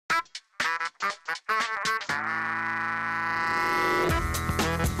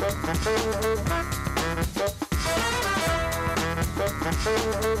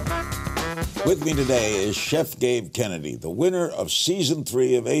With me today is Chef Gabe Kennedy, the winner of Season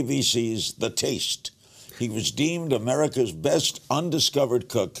 3 of ABC's The Taste. He was deemed America's best undiscovered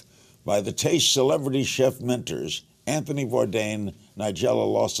cook by the Taste celebrity chef mentors Anthony Bourdain, Nigella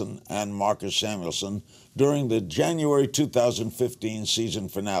Lawson, and Marcus Samuelsson during the January 2015 season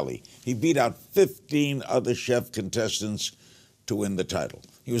finale. He beat out 15 other chef contestants to win the title.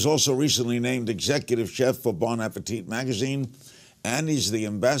 He was also recently named executive chef for Bon Appetit magazine, and he's the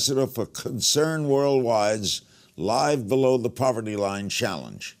ambassador for Concern Worldwide's Live Below the Poverty Line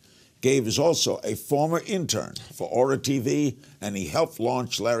Challenge. Gabe is also a former intern for Aura TV, and he helped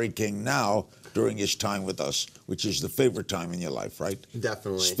launch Larry King Now during his time with us, which is the favorite time in your life, right?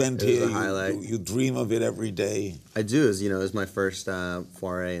 Definitely. Spent here, you dream of it every day. I do. It's my first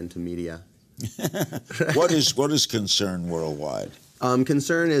foray into media. What is Concern Worldwide?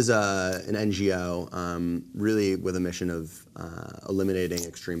 Concern is an NGO, really with a mission of eliminating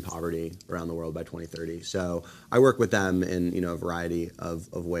extreme poverty around the world by 2030. So I work with them in a variety of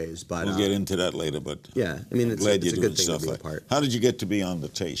ways. But we'll get into that later. But yeah, I mean, it's a good thing to be a part. How did you get to be on The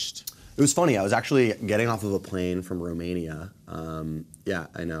Taste? It was funny. I was actually getting off of a plane from Romania. Yeah,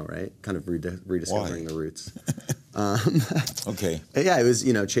 I know, right? Kind of rediscovering the roots. Okay. Yeah, it was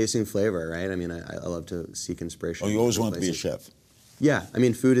chasing flavor, right? I mean, I love to seek inspiration. Oh, you always wanted to be a chef. Yeah, I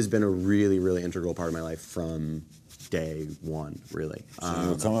mean, food has been a really, really integral part of my life from day one, really. So you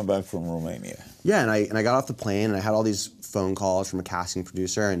were coming back from Romania. Yeah, and I got off the plane, and I had all these phone calls from a casting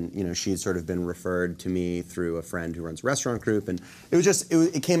producer, and she had sort of been referred to me through a friend who runs a restaurant group, and it was just,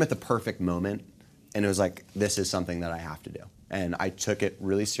 it came at the perfect moment, and it was like, this is something that I have to do. And I took it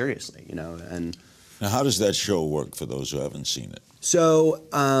really seriously, and... Now, how does that show work for those who haven't seen it? So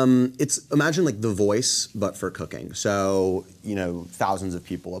imagine like The Voice, but for cooking. So, thousands of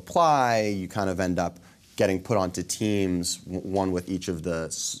people apply, you kind of end up getting put onto teams, one with each of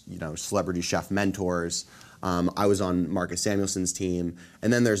the, celebrity chef mentors. I was on Marcus Samuelsson's team,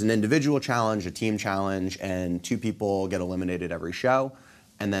 and then there's an individual challenge, a team challenge, and 2 people get eliminated every show,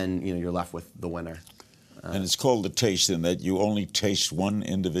 and then, you're left with the winner. And it's called The Taste in that you only taste one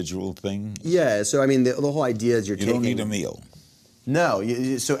individual thing? Yeah, so I mean, the whole idea is you don't need a meal. No,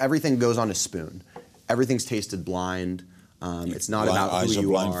 so everything goes on a spoon. Everything's tasted blind. It's not about who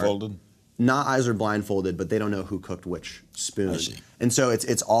you are. Eyes are blindfolded? Not eyes are blindfolded, but they don't know who cooked which spoon. I see. And so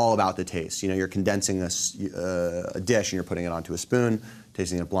it's all about the taste. You're condensing a dish and you're putting it onto a spoon,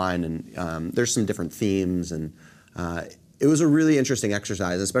 tasting it blind, and there's some different themes, and it was a really interesting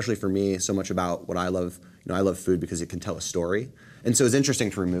exercise, especially for me, so much about what I love. I love food because it can tell a story. And so it's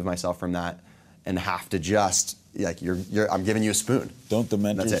interesting to remove myself from that and have to just, I'm giving you a spoon. Don't the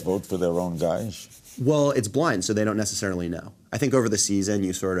mentors vote for their own guys? Well, it's blind, so they don't necessarily know. I think over the season,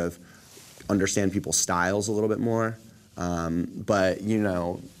 you sort of understand people's styles a little bit more. But,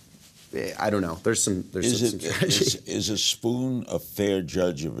 I don't know. There's some strategy. Is a spoon a fair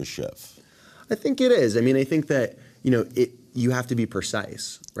judge of a chef? I think it is. I mean, I think that, you have to be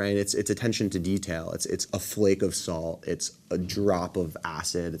precise, right? It's attention to detail. It's a flake of salt. It's a drop of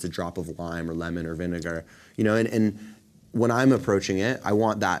acid. It's a drop of lime or lemon or vinegar. And when I'm approaching it, I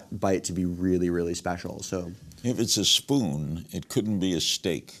want that bite to be really, really special. So if it's a spoon, it couldn't be a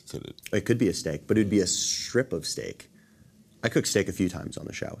steak, could it? It could be a steak, but it would be a strip of steak. I cooked steak a few times on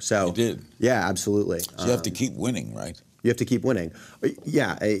the show. So you did? Yeah, absolutely. So you have to keep winning, right? You have to keep winning.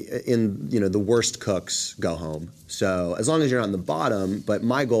 Yeah, the worst cooks go home. So as long as you're on the bottom, but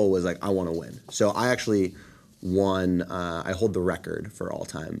my goal was I want to win. So I actually won, I hold the record for all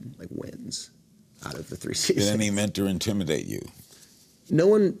time wins out of the 3 seasons. Did any mentor intimidate you? No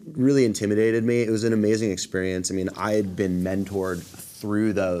one really intimidated me. It was an amazing experience. I mean, I had been mentored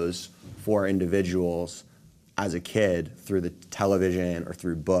through those 4 individuals as a kid through the television or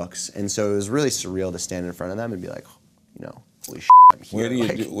through books. And so it was really surreal to stand in front of them and be like, holy shit, I'm here.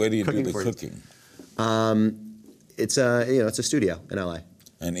 Where do you do the cooking? It's a studio in LA.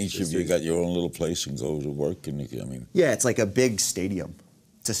 And each of you got your own little place and go to work, and yeah, it's like a big stadium.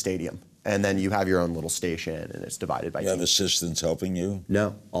 It's a stadium, and then you have your own little station, and it's divided by. You have assistants helping you?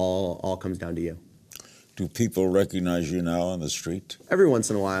 No, all comes down to you. Do people recognize you now on the street? Every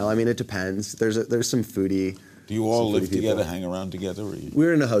once in a while. I mean, it depends. There's some foodie. Do you all live together, hang around together? Or we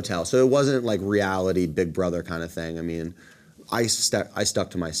were in a hotel, so it wasn't like reality Big Brother kind of thing. I mean, I stuck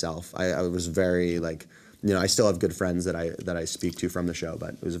to myself. I was very I still have good friends that I speak to from the show,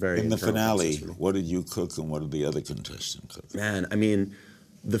 but it was very. In the finale, what did you cook and what did the other contestants cook? Man, I mean,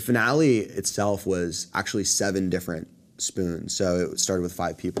 the finale itself was actually 7 different spoons. So it started with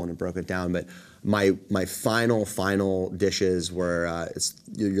 5 people and it broke it down. But my final dishes were it's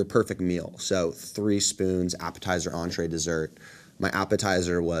your perfect meal. So 3 spoons, appetizer, entree, dessert. My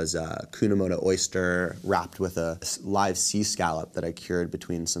appetizer was Kunamoto oyster wrapped with a live sea scallop that I cured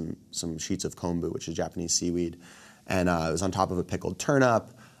between some sheets of kombu, which is Japanese seaweed. And it was on top of a pickled turnip.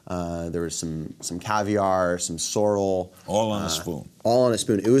 There was some caviar, some sorrel. All on a spoon. All on a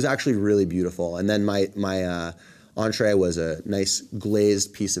spoon. It was actually really beautiful. And then my entree was a nice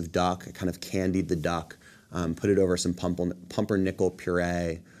glazed piece of duck. I kind of candied the duck, put it over some pumpernickel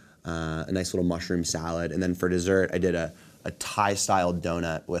puree, a nice little mushroom salad. And then for dessert, I did a Thai-style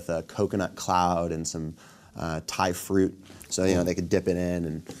donut with a coconut cloud and some Thai fruit. So, they could dip it in.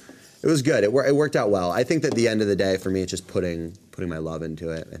 And it was good. It worked out well. I think that at the end of the day, for me, it's just putting my love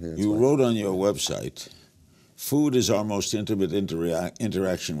into it. I think that's You wrote on your website, food is our most intimate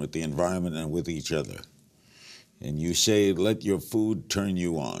interaction with the environment and with each other. And you say, let your food turn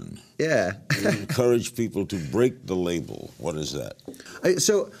you on. Yeah. You encourage people to break the label. What is that?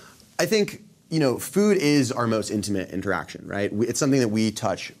 So I think, food is our most intimate interaction, right? It's something that we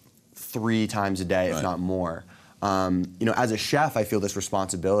touch 3 times a day, if not more. As a chef, I feel this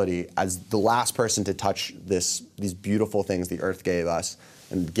responsibility as the last person to touch these beautiful things the earth gave us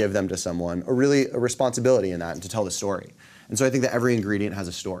and give them to someone, a responsibility in that and to tell the story. And so I think that every ingredient has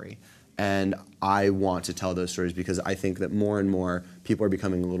a story. And I want to tell those stories because I think that more and more people are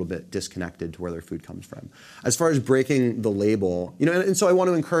becoming a little bit disconnected to where their food comes from. As far as breaking the label, and so I want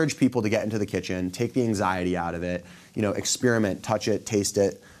to encourage people to get into the kitchen, take the anxiety out of it, experiment, touch it, taste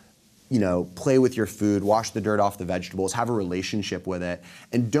it, play with your food, wash the dirt off the vegetables, have a relationship with it,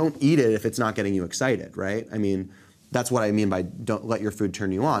 and don't eat it if it's not getting you excited, right? I mean, that's what I mean by don't let your food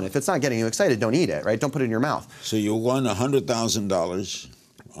turn you on. If it's not getting you excited, don't eat it, right? Don't put it in your mouth. So you won $100,000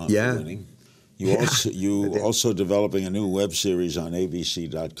 on winning. You also developing a new web series on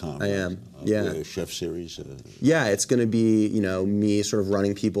abc.com. I am, a chef series. Yeah, it's going to be, me sort of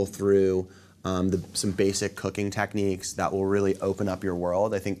running people through some basic cooking techniques that will really open up your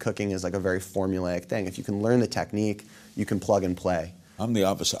world. I think cooking is like a very formulaic thing. If you can learn the technique, you can plug and play. I'm the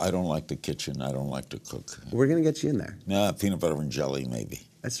opposite. I don't like the kitchen. I don't like to cook. We're gonna get you in there. Nah, peanut butter and jelly maybe.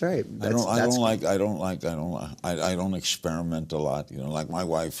 That's right. I don't experiment a lot. Like my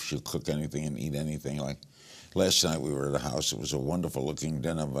wife, she'll cook anything and eat anything. Like last night we were at a house. It was a wonderful looking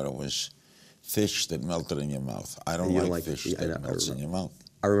dinner, but it was fish that melted in your mouth. I don't like fish that melts in your mouth.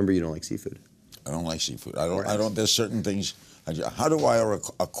 I remember you don't like seafood. I don't like seafood. I don't. There's certain things. How do I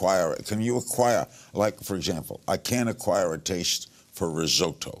acquire it? Can you acquire, like for example, I can't acquire a taste for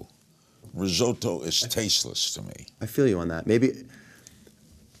risotto. Risotto is tasteless to me. I feel you on that. Maybe.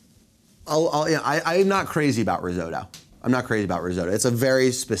 I'm not crazy about risotto. I'm not crazy about risotto. It's a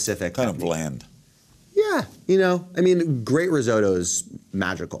very specific kind technique. of bland. Yeah, great risotto is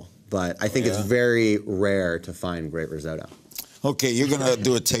magical, but I think it's very rare to find great risotto. Okay, you're going to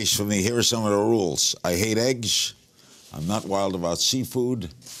do a taste for me. Here are some of the rules. I hate eggs. I'm not wild about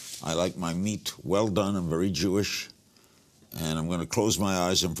seafood. I like my meat well done. I'm very Jewish. And I'm going to close my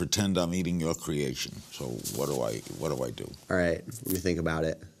eyes and pretend I'm eating your creation. So what do I do? All right, let me think about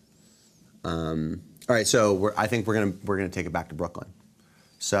it. All right, so I think we're gonna take it back to Brooklyn.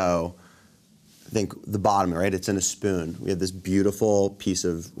 So I think the bottom, right? It's in a spoon. We have this beautiful piece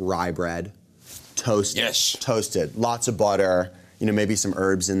of rye bread, toasted. Yes. Toasted. Lots of butter. Maybe some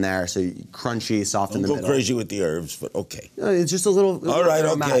herbs in there, so crunchy, soft in the middle. Don't go crazy with the herbs, but okay. It's just a little. All right,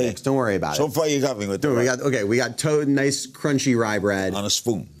 okay. Don't worry about it. So far, you got me with We got nice crunchy rye bread on a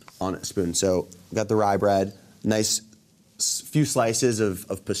spoon. On a spoon. So we got the rye bread, nice few slices of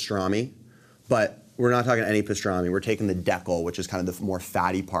pastrami, but we're not talking any pastrami. We're taking the deckle, which is kind of the more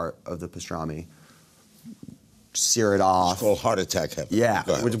fatty part of the pastrami. Sear it off. It's called heart attack heaven. Yeah,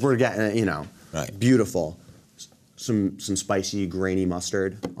 we're getting right. Beautiful. Some spicy, grainy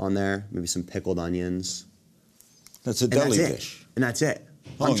mustard on there. Maybe some pickled onions. That's a deli dish. And that's it.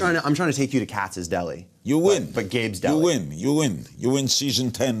 I'm trying to take you to Katz's Deli. You win. But Gabe's Deli. You win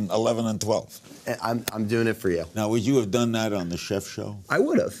season 10, 11, and 12. I'm doing it for you. Now, would you have done that on the chef show? I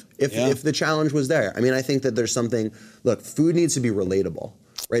would have, if the challenge was there. I think that there's something, look, food needs to be relatable,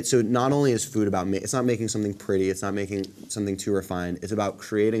 right? So not only is food about, it's not making something pretty, it's not making something too refined, it's about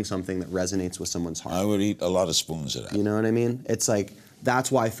creating something that resonates with someone's heart. I would eat a lot of spoons of that. You know what I mean? It's like,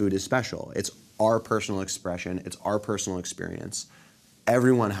 that's why food is special. It's our personal expression, it's our personal experience.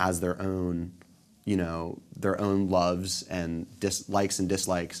 Everyone has their own, their own loves and likes and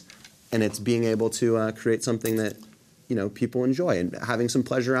dislikes. And it's being able to create something that, people enjoy and having some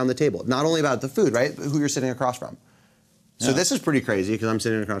pleasure around the table. Not only about the food, right? But who you're sitting across from. So this is pretty crazy because I'm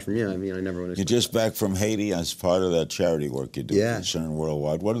sitting across from you. I mean, I never would have. You're just back from Haiti as part of that charity work you do, Intern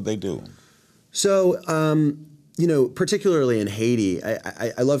Worldwide. What did they do? So, you know, particularly in Haiti,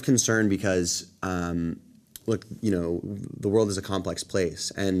 I love Concern because, look, you know, the world is a complex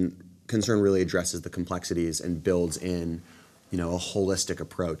place, and Concern really addresses the complexities and builds in, you know, a holistic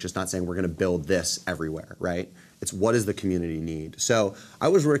approach. It's not saying we're going to build this everywhere, right? It's what does the community need? So I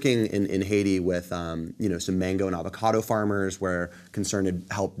was working in Haiti with, you know, some mango and avocado farmers where Concern had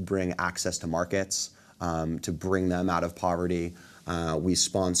helped bring access to markets, to bring them out of poverty. We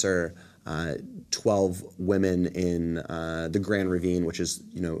sponsor 12 women in the Grand Ravine, which is,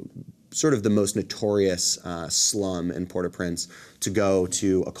 you know, sort of the most notorious slum in Port-au-Prince, to go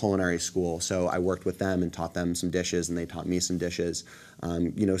to a culinary school. So I worked with them and taught them some dishes, and they taught me some dishes,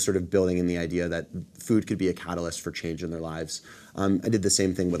 you know, sort of building in the idea that food could be a catalyst for change in their lives. I did the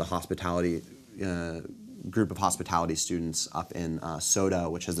same thing with a hospitality group of hospitality students up in Soda,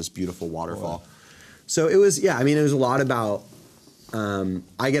 which has this beautiful waterfall. So it was, yeah, I mean, it was a lot about,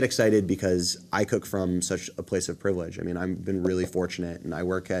 I get excited because I cook from such a place of privilege. I mean, I've been really fortunate, and I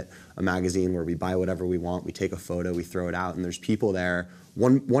work at a magazine where we buy whatever we want, we take a photo, we throw it out, and there's people there,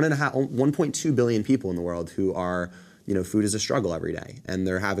 1.2 billion people in the world who are, you know, food is a struggle every day, and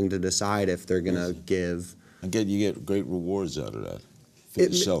they're having to decide if they're gonna give. Again, you get great rewards out of that.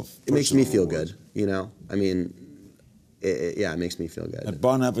 It makes me feel good, you know? I mean, yeah, it makes me feel good. At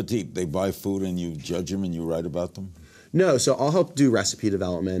Bon Appetit, they buy food and you judge them and you write about them? No, so I'll help do recipe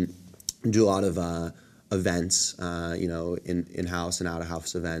development, do a lot of events, you know, in-house and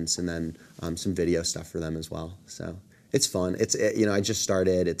out-of-house events, and then some video stuff for them as well. So it's fun. You know, I just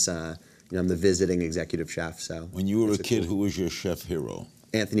started. It's, you know, I'm the visiting executive chef. So when you were a kid, who was your chef hero?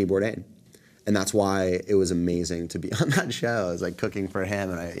 Anthony Bourdain, and that's why it was amazing to be on that show. I was like cooking for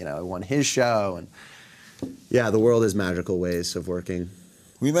him, and I won his show, and yeah, the world has magical ways of working.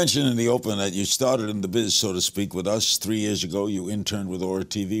 We mentioned in the open that you started in the biz, so to speak, with us 3 years ago. You interned with Aura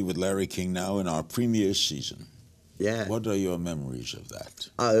TV with Larry King now in our premiere season. Yeah. What are your memories of that?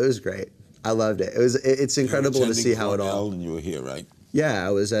 Oh, it was great. I loved it. It's incredible to see how it all. And you were here, right? Yeah, I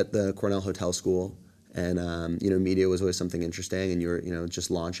was at the Cornell Hotel School, and you know, media was always something interesting, and you were, you know,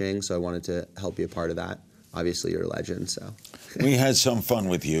 just launching, so I wanted to help be a part of that. Obviously, you're a legend, so. We had some fun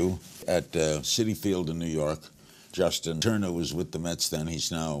with you at Citi Field in New York. Justin Turner was with the Mets then.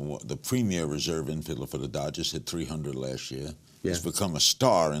 He's now the premier reserve infielder for the Dodgers, hit 300 last year. Yeah. He's become a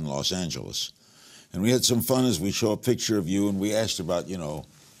star in Los Angeles. And we had some fun as we show a picture of you, and we asked about, you know,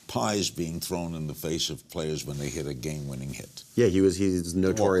 pies being thrown in the face of players when they hit a game-winning hit. Yeah, he's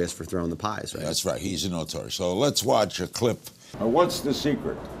notorious for throwing the pies, right? That's right, he's a notorious. So let's watch a clip. What's the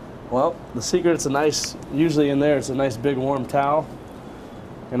secret? Well, the secret, it's a nice, usually in there, it's a nice big warm towel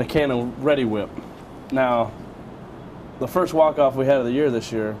and a can of Ready Whip. Now, the first walk-off we had of the year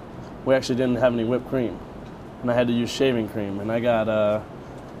this year, we actually didn't have any whipped cream, and I had to use shaving cream, and I got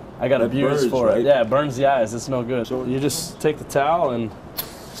abused for it. Yeah, it burns the eyes. It's no good. So you just take the towel and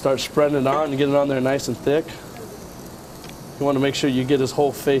start spreading it on and get it on there nice and thick. You want to make sure you get his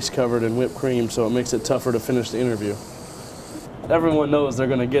whole face covered in whipped cream, so it makes it tougher to finish the interview. Everyone knows they're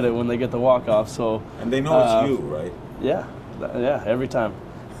going to get it when they get the walk-off. So. And they know it's you, right? Yeah, every time.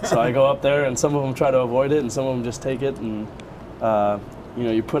 So I go up there, and some of them try to avoid it, and some of them just take it, and you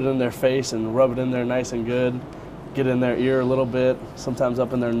know, you put it in their face and rub it in there nice and good, get in their ear a little bit, sometimes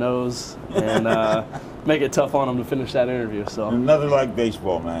up in their nose, and make it tough on them to finish that interview. So another like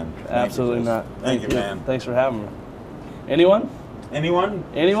baseball, man. Absolutely not. Thank you, man. Thanks for having me. Anyone? Anyone?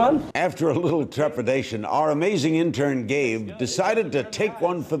 Anyone? After a little trepidation, our amazing intern Gabe decided to take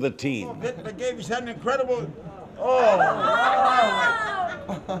one for the team. Gabe, he's had an incredible. Oh!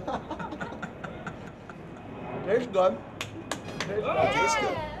 Tastes good. Tastes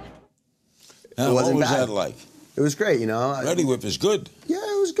good. What was that like? It was great, you know. Ready Whip is good. Yeah,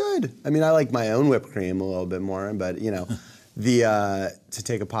 it was good. I mean, I like my own whipped cream a little bit more, but you know, to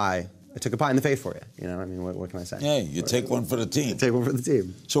take a pie, I took a pie in the face for you. You know, I mean, what can I say? Yeah, you take one for the team. Take one for the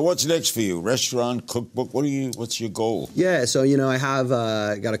team. So what's next for you? Restaurant, cookbook? What's your goal? Yeah, so you know, I have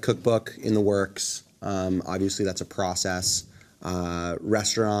got a cookbook in the works. Obviously, that's a process.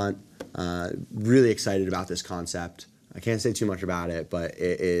 Restaurant. Really excited about this concept. I can't say too much about it, but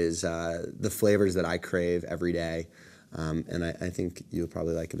it is the flavors that I crave every day, and I think you'll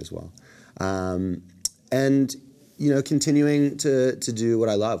probably like it as well. And you know, continuing to do what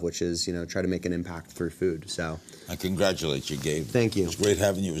I love, which is, you know, try to make an impact through food. So I congratulate you, Gabe. Thank you. It's great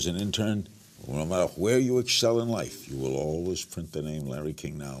having you as an intern. No matter where you excel in life, you will always print the name Larry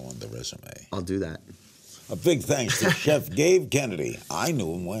King now on the resume. I'll do that. A big thanks to Chef Gabe Kennedy. I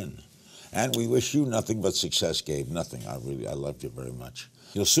knew him when. And we wish you nothing but success, Gabe. Nothing. I loved you very much.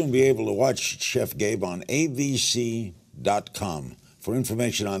 You'll soon be able to watch Chef Gabe on avc.com. For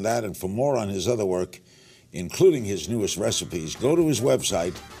information on that and for more on his other work, including his newest recipes, go to his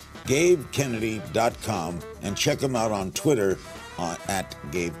website, GabeKennedy.com, and check him out on Twitter at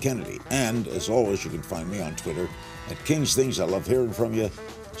Gabe Kennedy. And as always, you can find me on Twitter at King's Things. I love hearing from you.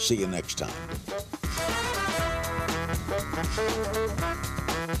 See you next time.